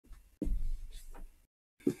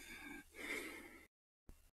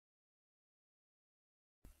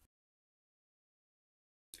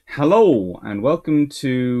Hello, and welcome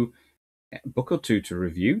to Book or Two to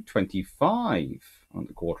Review 25 on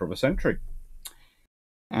the quarter of a century.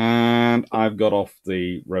 And I've got off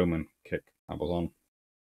the Roman kick I was on.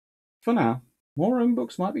 For now, more Roman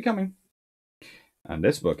books might be coming. And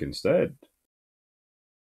this book instead.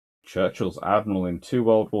 Churchill's Admiral in Two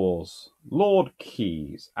World Wars. Lord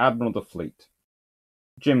Keyes, Admiral of the Fleet.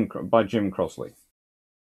 By Jim Crossley.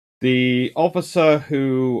 The officer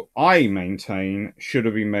who I maintain should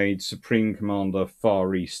have been made Supreme Commander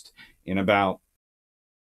Far East in about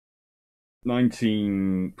March,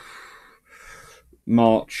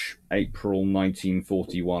 April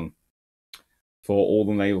 1941 for all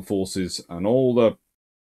the naval forces and all the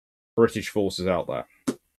British forces out there.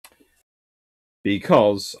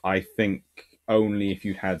 Because I think only if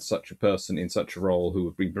you had such a person in such a role who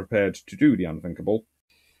would be prepared to do the unthinkable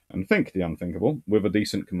and think the unthinkable with a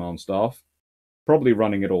decent command staff, probably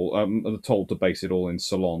running it all, told to base it all in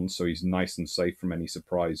Ceylon so he's nice and safe from any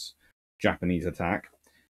surprise Japanese attack,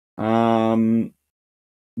 would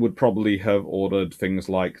probably have ordered things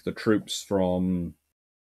like the troops from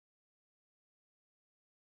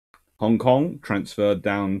Hong Kong transferred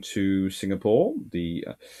down to Singapore,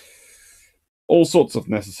 all sorts of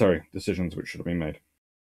necessary decisions which should have been made.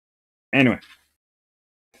 Anyway.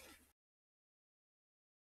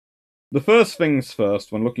 The first things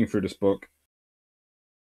first, when looking through this book,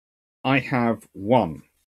 I have one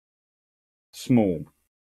small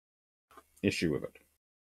issue with it.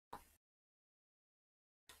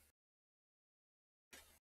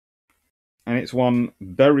 And it's one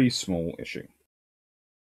very small issue.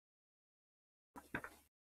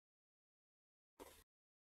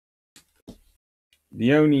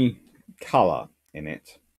 The only colour in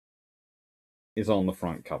it is on the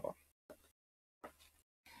front cover.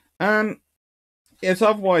 And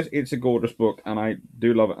otherwise it's a gorgeous book, and I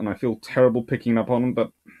do love it, and I feel terrible picking up on them,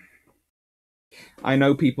 but I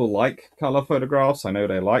know people like colour photographs, I know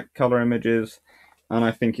they like colour images, and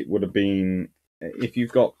I think it would have been, if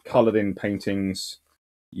you've got coloured in paintings,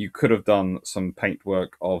 you could have done some paint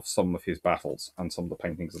work of some of his battles, and some of the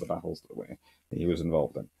paintings of the battles that he was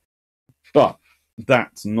involved in. But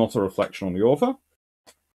that's not a reflection on the author.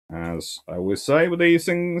 As I always say with these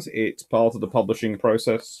things, it's part of the publishing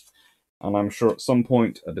process. And I'm sure at some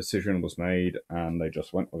point a decision was made and they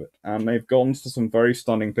just went with it. And they've gone for some very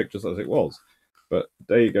stunning pictures as it was. But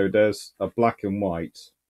there you go, there's a black and white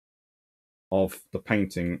of the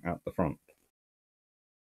painting at the front.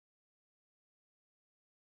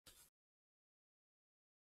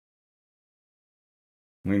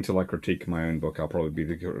 Until I critique my own book, I'll probably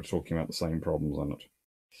be talking about the same problems on it.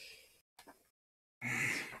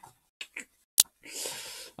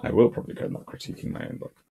 I will probably go about critiquing my own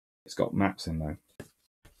book. It's got maps in there.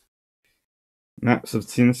 Maps of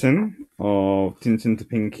Tintin to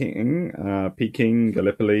Peking,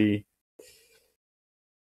 Gallipoli.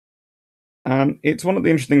 And it's one of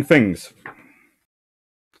the interesting things.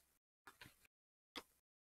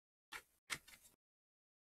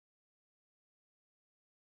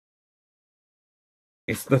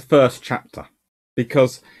 It's the first chapter,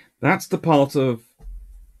 because that's the part of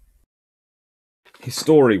his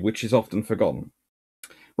story which is often forgotten.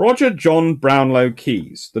 Roger John Brownlow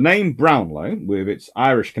Keyes. The name Brownlow, with its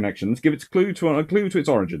Irish connections, give its clue to its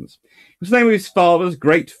origins. It was the name of his father's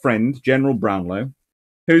great friend, General Brownlow,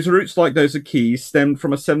 whose roots, like those of Keyes, stemmed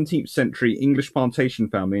from a 17th century English plantation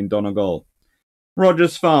family in Donegal.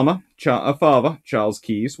 Roger's father, Charles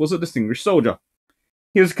Keyes, was a distinguished soldier.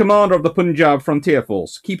 He was commander of the Punjab Frontier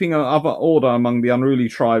Force, keeping order among the unruly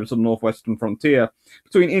tribes of the northwestern frontier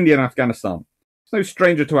between India and Afghanistan. No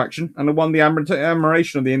stranger to action, and won the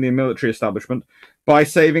admiration of the Indian military establishment by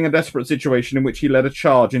saving a desperate situation in which he led a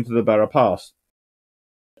charge into the Berra Pass,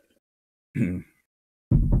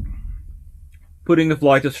 putting to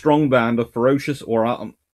flight a strong band of ferocious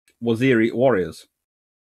Waziri warriors.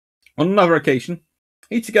 On another occasion,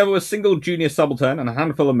 he, together with a single junior subaltern and a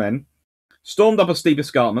handful of men, stormed up a steep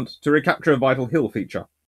escarpment to recapture a vital hill feature,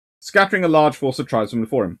 scattering a large force of tribesmen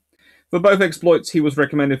before him. For both exploits, he was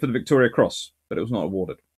recommended for the Victoria Cross, but it was not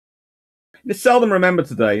awarded. It is seldom remembered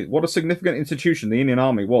today what a significant institution the Indian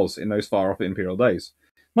Army was in those far-off imperial days.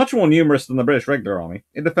 Much more numerous than the British regular army,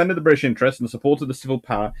 it defended the British interest and supported the civil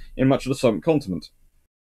power in much of the southern continent.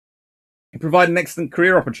 It provided an excellent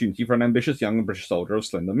career opportunity for an ambitious young British soldier of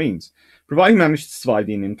slender means, providing he managed to survive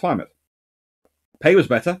the Indian climate. Pay was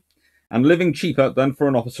better, and living cheaper than for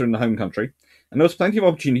an officer in the home country, and there was plenty of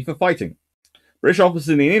opportunity for fighting. British officers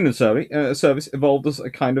in the Indian service evolved as a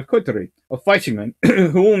kind of coterie of fighting men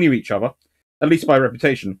who all knew each other, at least by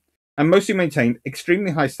reputation, and mostly maintained extremely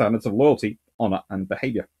high standards of loyalty, honour, and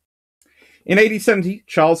behaviour. In 1870,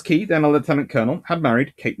 Charles Key, then a lieutenant colonel, had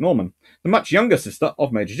married Kate Norman, the much younger sister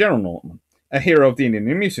of Major General Norman, a hero of the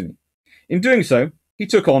Indian Mutiny. In doing so, he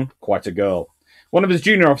took on quite a girl. One of his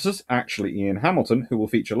junior officers, actually Ian Hamilton, who will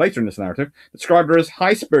feature later in this narrative, described her as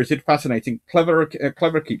high-spirited, fascinating, clever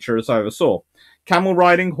creature as I ever saw. Camel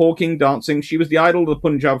riding, hawking, dancing, she was the idol of the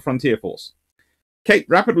Punjab frontier force. Kate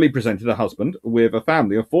rapidly presented her husband with a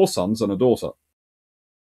family of 4 sons and a daughter.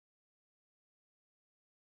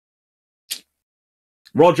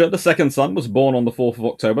 Roger, the second son, was born on the 4th of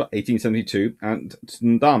October 1872 at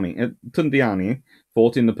Tundiani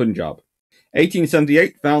Fort in the Punjab.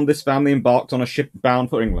 1878 found this family embarked on a ship bound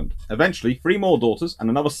for England. Eventually, 3 more daughters and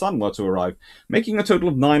another son were to arrive, making a total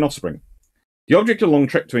of 9 offspring. The object of the long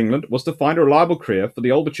trip to England was to find a reliable career for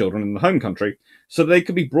the older children in the home country so that they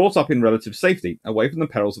could be brought up in relative safety, away from the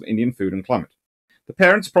perils of Indian food and climate. The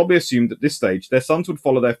parents probably assumed at this stage their sons would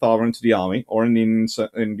follow their father into the army or in the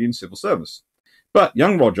Indian civil service. But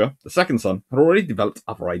young Roger, the second son, had already developed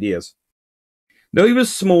other ideas. Though he was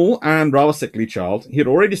a small and rather sickly child, he had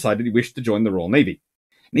already decided he wished to join the Royal Navy.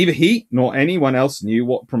 Neither he nor anyone else knew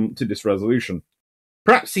what prompted this resolution.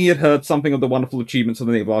 Perhaps he had heard something of the wonderful achievements of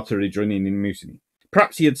the naval artillery during the Indian Mutiny.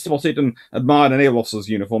 Perhaps he had spotted and admired a naval officer's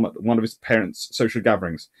uniform at one of his parents' social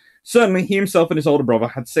gatherings. Certainly, he himself and his older brother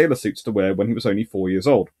had sailor suits to wear when he was only 4 years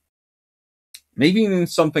old. Maybe even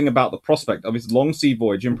something about the prospect of his long sea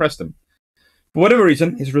voyage impressed him. For whatever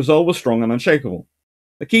reason, his resolve was strong and unshakable.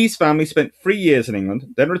 The Keyes family spent 3 years in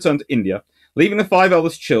England, then returned to India, leaving the 5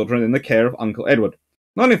 eldest children in the care of Uncle Edward.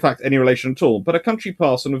 Not in fact any relation at all, but a country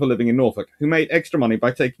parson with a living in Norfolk, who made extra money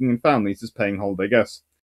by taking in families as paying holiday guests.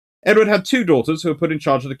 Edward had 2 daughters who were put in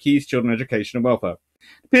charge of the Keyes' children's education and welfare.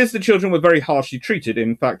 It appears the children were very harshly treated,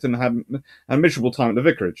 in fact, and had a miserable time at the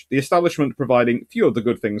vicarage, the establishment providing few of the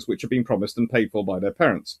good things which had been promised and paid for by their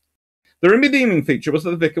parents. The redeeming feature was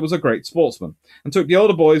that the vicar was a great sportsman, and took the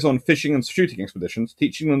older boys on fishing and shooting expeditions,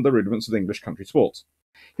 teaching them the rudiments of English country sports.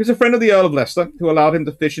 He was a friend of the Earl of Leicester, who allowed him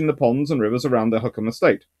to fish in the ponds and rivers around their Hookham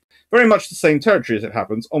estate, very much the same territory, as it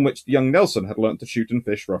happens, on which the young Nelson had learnt to shoot and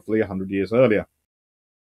fish roughly 100 years earlier.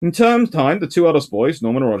 In term time, the 2 eldest boys,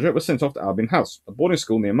 Norman and Roger, were sent off to Albion House, a boarding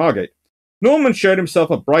school near Margate. Norman showed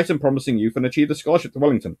himself a bright and promising youth and achieved a scholarship to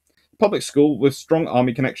Wellington, a public school with strong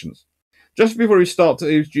army connections. Just before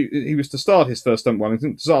he was to start his first term at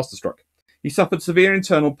Wellington, disaster struck. He suffered severe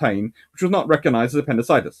internal pain, which was not recognised as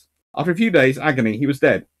appendicitis. After a few days' agony, he was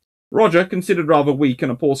dead. Roger, considered rather weak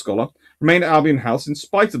and a poor scholar, remained at Albion House in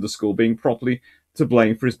spite of the school being properly to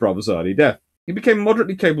blame for his brother's early death. He became a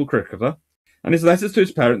moderately capable cricketer, and his letters to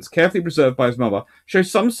his parents, carefully preserved by his mother, show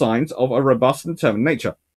some signs of a robust and determined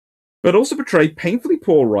nature, but also portray painfully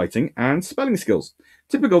poor writing and spelling skills,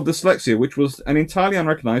 typical of dyslexia, which was an entirely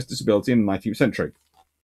unrecognised disability in the 19th century.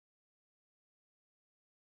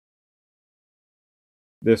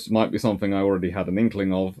 This might be something I already had an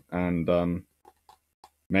inkling of, and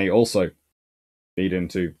may also feed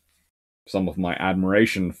into some of my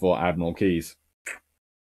admiration for Admiral Keyes.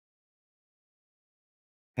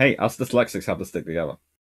 Hey, us dyslexics have to stick together.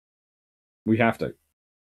 We have to.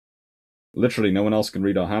 Literally, no one else can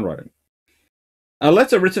read our handwriting. A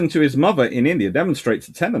letter written to his mother in India demonstrates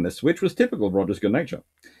a tenderness which was typical of Roger's good nature.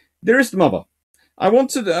 Dearest Mother, I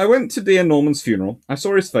went to dear Norman's funeral. I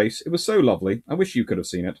saw his face. It was so lovely. I wish you could have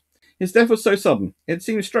seen it. His death was so sudden. It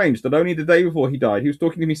seemed strange that only the day before he died he was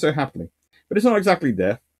talking to me so happily. But it's not exactly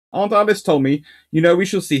death. Aunt Alice told me, we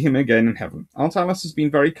shall see him again in heaven. Aunt Alice has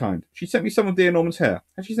been very kind. She sent me some of dear Norman's hair.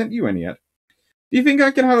 Has she sent you any yet? Do you think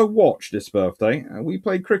I can have a watch this birthday? We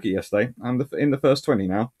played cricket yesterday. I'm in the first 20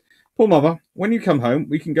 now. Poor Mother, when you come home,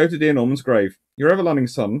 we can go to dear Norman's grave. Your ever-loving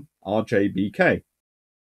son, R.J.B.K.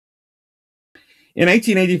 In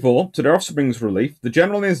 1884, to their offspring's relief, the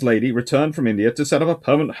General and his lady returned from India to set up a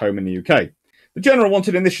permanent home in the UK. The General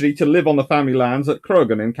wanted initially to live on the family lands at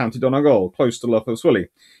Croghan in County Donegal, close to Lough Swilly,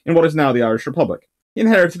 in what is now the Irish Republic. He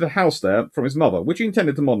inherited a house there from his mother, which he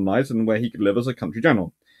intended to modernise and where he could live as a country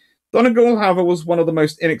general. Donegal, however, was one of the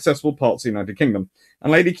most inaccessible parts of the United Kingdom, and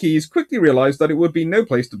Lady Keyes quickly realised that it would be no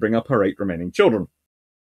place to bring up her 8 remaining children.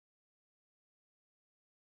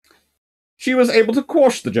 She was able to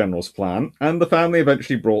quash the General's plan, and the family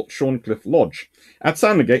eventually bought Shorncliffe Lodge at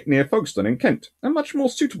Sandgate near Folkestone in Kent, a much more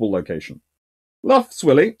suitable location. Lough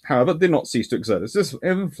Swilly, however, did not cease to exert its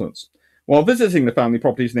influence. While visiting the family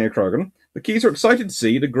properties near Croghan, the Keyes were excited to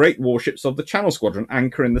see the great warships of the Channel Squadron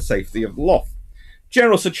anchor in the safety of the Lough.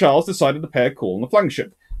 General Sir Charles decided to pay a call on the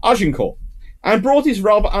flagship, Agincourt, and brought his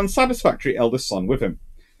rather unsatisfactory eldest son with him.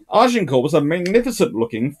 Agincourt was a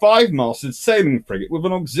magnificent-looking 5-masted sailing frigate with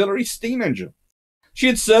an auxiliary steam engine. She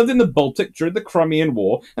had served in the Baltic during the Crimean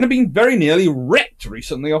War and had been very nearly wrecked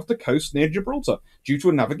recently off the coast near Gibraltar due to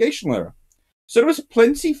a navigational error. So there was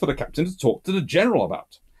plenty for the captain to talk to the general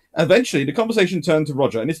about. Eventually, the conversation turned to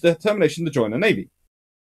Roger and his determination to join the Navy.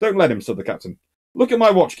 "Don't let him," said the captain. "Look at my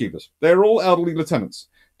watchkeepers. They are all elderly lieutenants.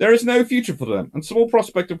 There is no future for them, and small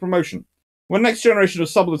prospect of promotion. When the next generation of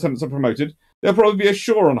sub-lieutenants are promoted, they'll probably be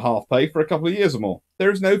ashore on half pay for a couple of years or more.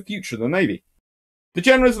 There is no future in the Navy." The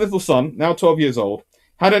general's little son, now 12 years old,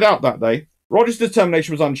 had it out that day. Roger's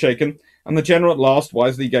determination was unshaken, and the general at last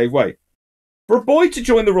wisely gave way. For a boy to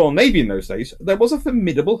join the Royal Navy in those days, there was a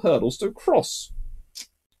formidable hurdle to cross.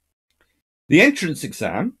 The entrance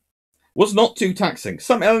exam was not too taxing.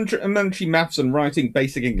 Some elementary maths and writing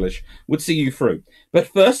basic English would see you through, but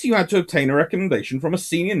first you had to obtain a recommendation from a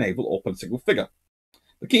senior naval or political figure.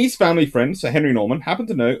 The Key's family friend, Sir Henry Norman, happened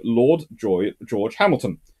to know Lord George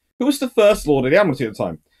Hamilton, who was the First Lord of the Admiralty at the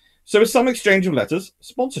time, so with some exchange of letters,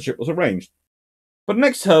 sponsorship was arranged. But the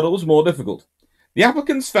next hurdle was more difficult. The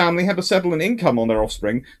applicant's family had to settle an income on their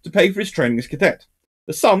offspring to pay for his training as cadet.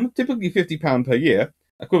 The sum, typically £50 per year,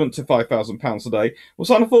 equivalent to £5,000 a day, was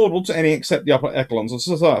unaffordable to any except the upper echelons of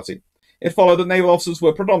society. It followed that naval officers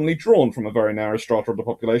were predominantly drawn from a very narrow strata of the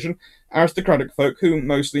population, aristocratic folk who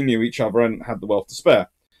mostly knew each other and had the wealth to spare.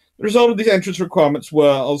 The result of these entrance requirements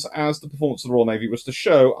was, as the performance of the Royal Navy was to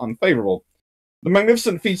show, unfavourable. The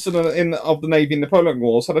magnificent feats of the Navy in the Napoleonic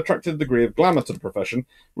Wars had attracted a degree of glamour to the profession,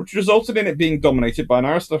 which resulted in it being dominated by an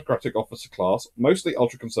aristocratic officer class, mostly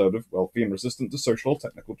ultra-conservative, wealthy, and resistant to social or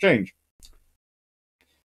technical change.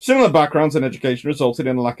 Similar backgrounds in education resulted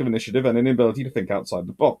in a lack of initiative and an inability to think outside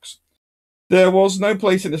the box. There was no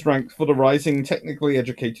place in this rank for the rising, technically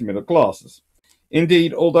educated middle classes.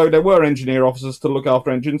 Indeed, although there were engineer officers to look after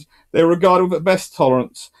engines, they were regarded with at best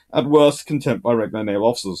tolerance, at worst contempt by regular naval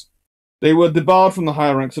officers. They were debarred from the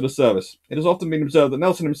higher ranks of the service. It has often been observed that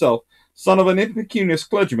Nelson himself, son of an impecunious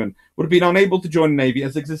clergyman, would have been unable to join the Navy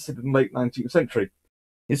as existed in the late 19th century.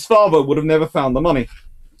 His father would have never found the money.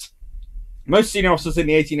 Most senior officers in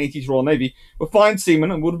the 1880s Royal Navy were fine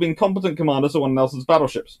seamen and would have been competent commanders of one of Nelson's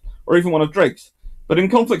battleships, or even one of Drake's. But in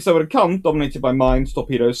conflicts that would come, dominated by mines,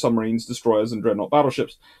 torpedoes, submarines, destroyers, and dreadnought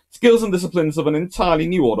battleships, skills and disciplines of an entirely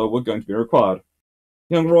new order were going to be required.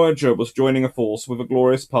 Young Roger was joining a force with a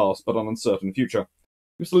glorious past but an uncertain future.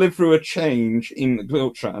 He was to live through a change in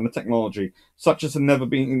culture and the technology, such as had never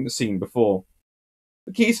been seen before.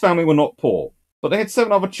 The Key's family were not poor, but they had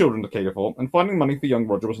 7 other children to cater for, and finding money for young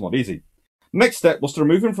Roger was not easy. The next step was to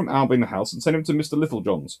remove him from Albion House and send him to Mr.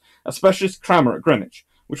 Littlejohn's, a specialist crammer at Greenwich,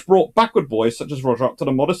 which brought backward boys such as Roger up to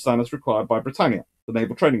the modest standards required by Britannia, the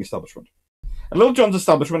naval training establishment. At Littlejohn's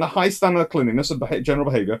establishment, a high standard of cleanliness and general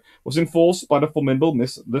behaviour was enforced by the formidable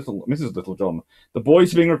Mrs. Littlejohn, the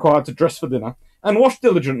boys being required to dress for dinner and wash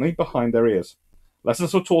diligently behind their ears.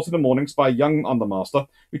 Lessons were taught in the mornings by a young undermaster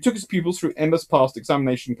who took his pupils through endless past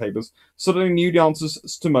examination papers so that they knew the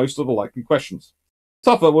answers to most of the likely questions.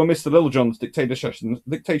 Tougher were Mr. Littlejohn's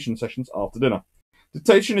dictation sessions after dinner.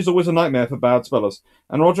 Dictation is always a nightmare for bad spellers,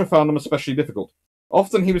 and Roger found them especially difficult.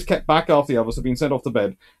 Often he was kept back after the others had been sent off to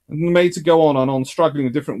bed, and made to go on and on struggling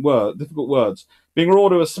with difficult words, being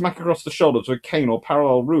ordered with a smack across the shoulders with a cane or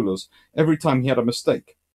parallel rulers every time he had a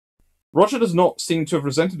mistake. Roger does not seem to have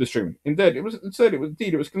resented this treatment. Indeed,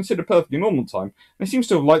 it was considered perfectly normal time, and he seems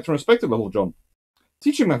to have liked and respected Littlejohn.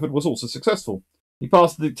 Teaching method was also successful. He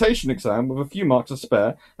passed the dictation exam with a few marks to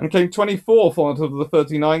spare, and came 24th out of the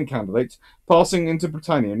 39 candidates, passing into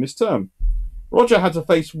Britannia in his term. Roger had to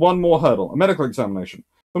face one more hurdle, a medical examination.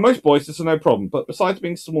 For most boys, this was no problem, but besides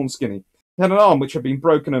being small and skinny, he had an arm which had been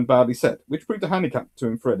broken and badly set, which proved a handicap to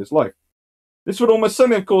him throughout his life. This would almost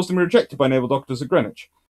certainly have caused him rejected by naval doctors at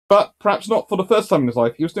Greenwich, but perhaps not for the first time in his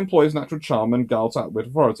life, he was to employ his natural charm and guile to outwit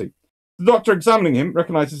authority. The doctor examining him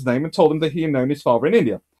recognised his name and told him that he had known his father in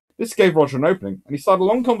India. This gave Roger an opening, and he started a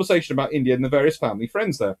long conversation about India and the various family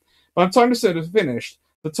friends there. By the time the service had finished,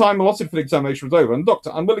 the time allotted for the examination was over, and the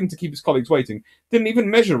doctor, unwilling to keep his colleagues waiting, didn't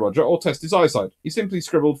even measure Roger or test his eyesight. He simply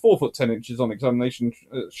scribbled 4 foot 10 inches on the examination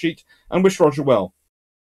sheet and wished Roger well.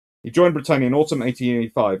 He joined Britannia in autumn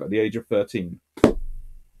 1885 at the age of 13.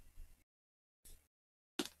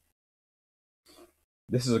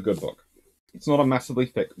 This is a good book. It's not a massively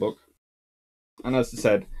thick book. And as I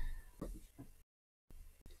said,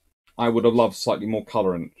 I would have loved slightly more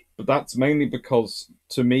colour in it. But that's mainly because,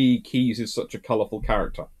 to me, Keyes is such a colourful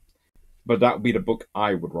character. But that would be the book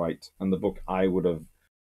I would write, and the book I would have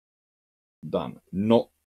done.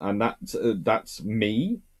 That's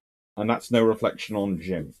me, and that's no reflection on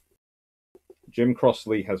Jim. Jim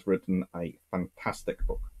Crossley has written a fantastic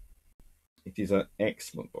book. It is an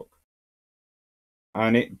excellent book.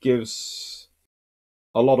 And it gives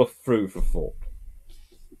a lot of food for thought.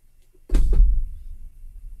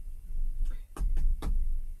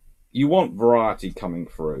 You want variety coming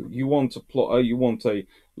through. You want a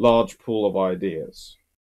large pool of ideas.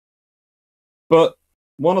 But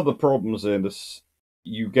one of the problems is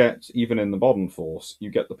you get, even in the modern force, you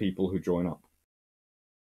get the people who join up.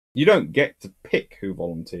 You don't get to pick who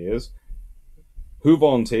volunteers. Who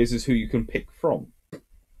volunteers is who you can pick from.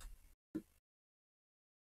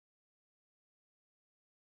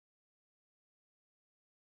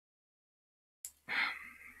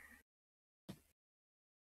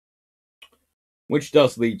 Which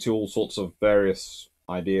does lead to all sorts of various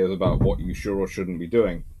ideas about what you should or shouldn't be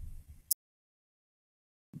doing.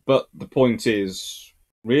 But the point is,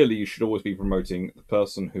 really, you should always be promoting the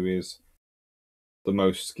person who is the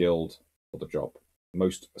most skilled for the job,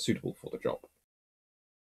 most suitable for the job.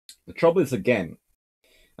 The trouble is, again,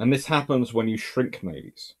 and this happens when you shrink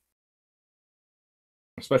navies,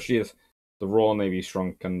 especially as the Royal Navy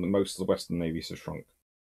shrunk and most of the Western navies have shrunk.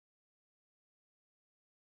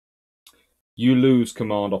 You lose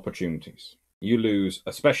command opportunities. You lose,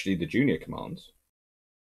 especially the junior commands.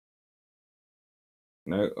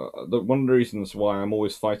 One of the reasons why I'm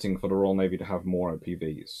always fighting for the Royal Navy to have more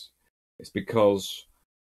OPVs is because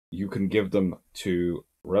you can give them to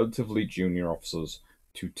relatively junior officers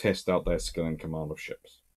to test out their skill in command of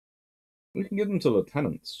ships. You can give them to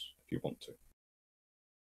lieutenants if you want to,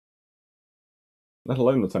 let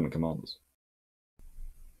alone lieutenant commanders.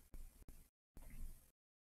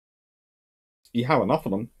 You have enough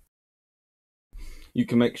of them. You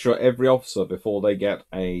can make sure every officer, before they get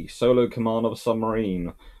a solo command of a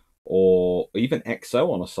submarine, or even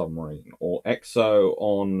XO on a submarine, or XO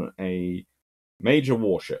on a major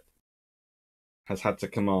warship, has had to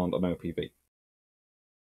command an OPV.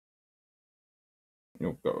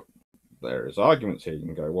 There's arguments here. You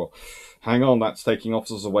can go, well, hang on, that's taking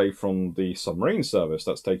officers away from the submarine service,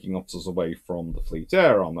 that's taking officers away from the fleet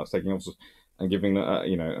air arm, that's taking officers and giving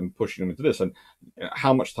and pushing them into this. And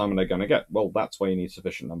how much time are they going to get? Well, that's why you need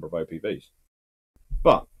sufficient number of OPVs.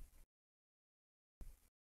 But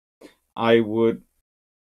a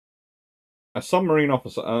submarine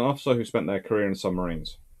officer, an officer who spent their career in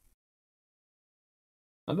submarines,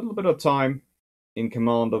 a little bit of time in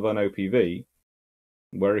command of an OPV,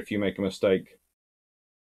 where if you make a mistake,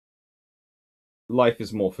 life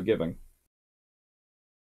is more forgiving.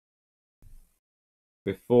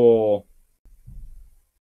 Before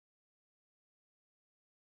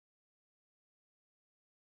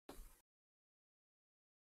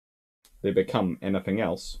they become anything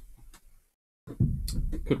else,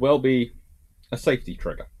 could well be a safety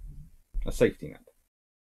trigger, a safety net.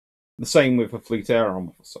 The same with a fleet air arm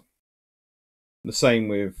officer. The same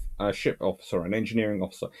with a ship officer, an engineering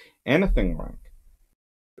officer, anything rank.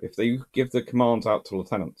 If they give the commands out to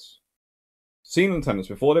lieutenants, senior lieutenants,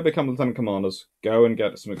 before they become lieutenant commanders, go and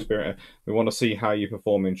get some experience. We want to see how you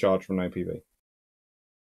perform in charge of an OPV.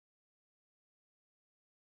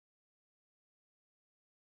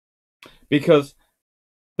 Because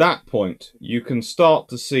that point, you can start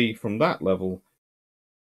to see from that level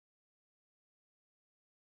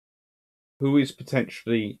who is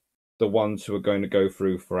potentially the ones who are going to go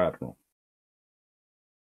through for Admiral.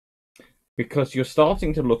 Because you're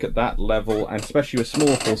starting to look at that level, and especially with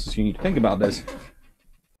smaller forces, you need to think about this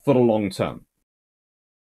for the long term.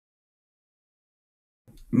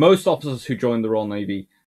 Most officers who join the Royal Navy,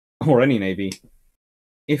 or any Navy,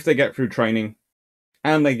 if they get through training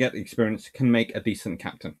and they get experience, can make a decent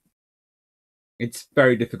captain. It's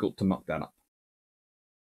very difficult to muck that up.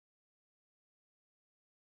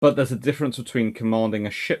 But there's a difference between commanding a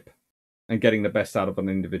ship and getting the best out of an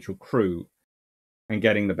individual crew and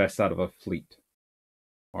getting the best out of a fleet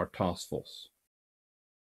or a task force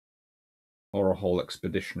or a whole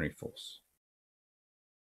expeditionary force.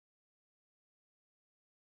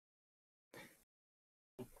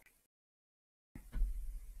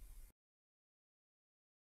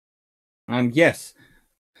 And yes,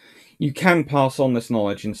 you can pass on this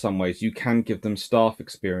knowledge in some ways. You can give them staff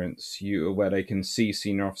experience where they can see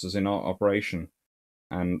senior officers in operation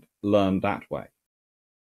and learn that way.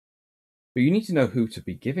 But you need to know who to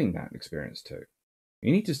be giving that experience to.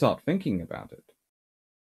 You need to start thinking about it.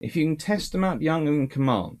 If you can test them out young and in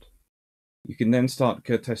command, you can then start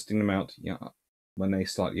testing them out when they're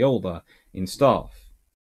slightly older in staff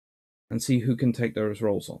and see who can take those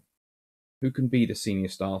roles on. Who can be the senior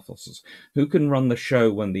staff officers? Who can run the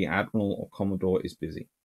show when the Admiral or Commodore is busy?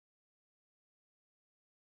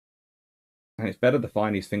 And it's better to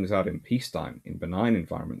find these things out in peacetime, in benign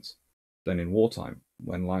environments, than in wartime,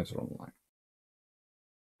 when lives are on the line.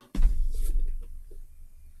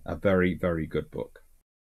 A very, very good book.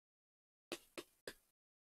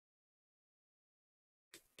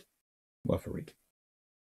 Worth a read.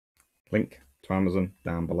 Link to Amazon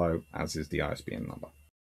down below, as is the ISBN number.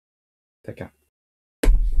 Take care.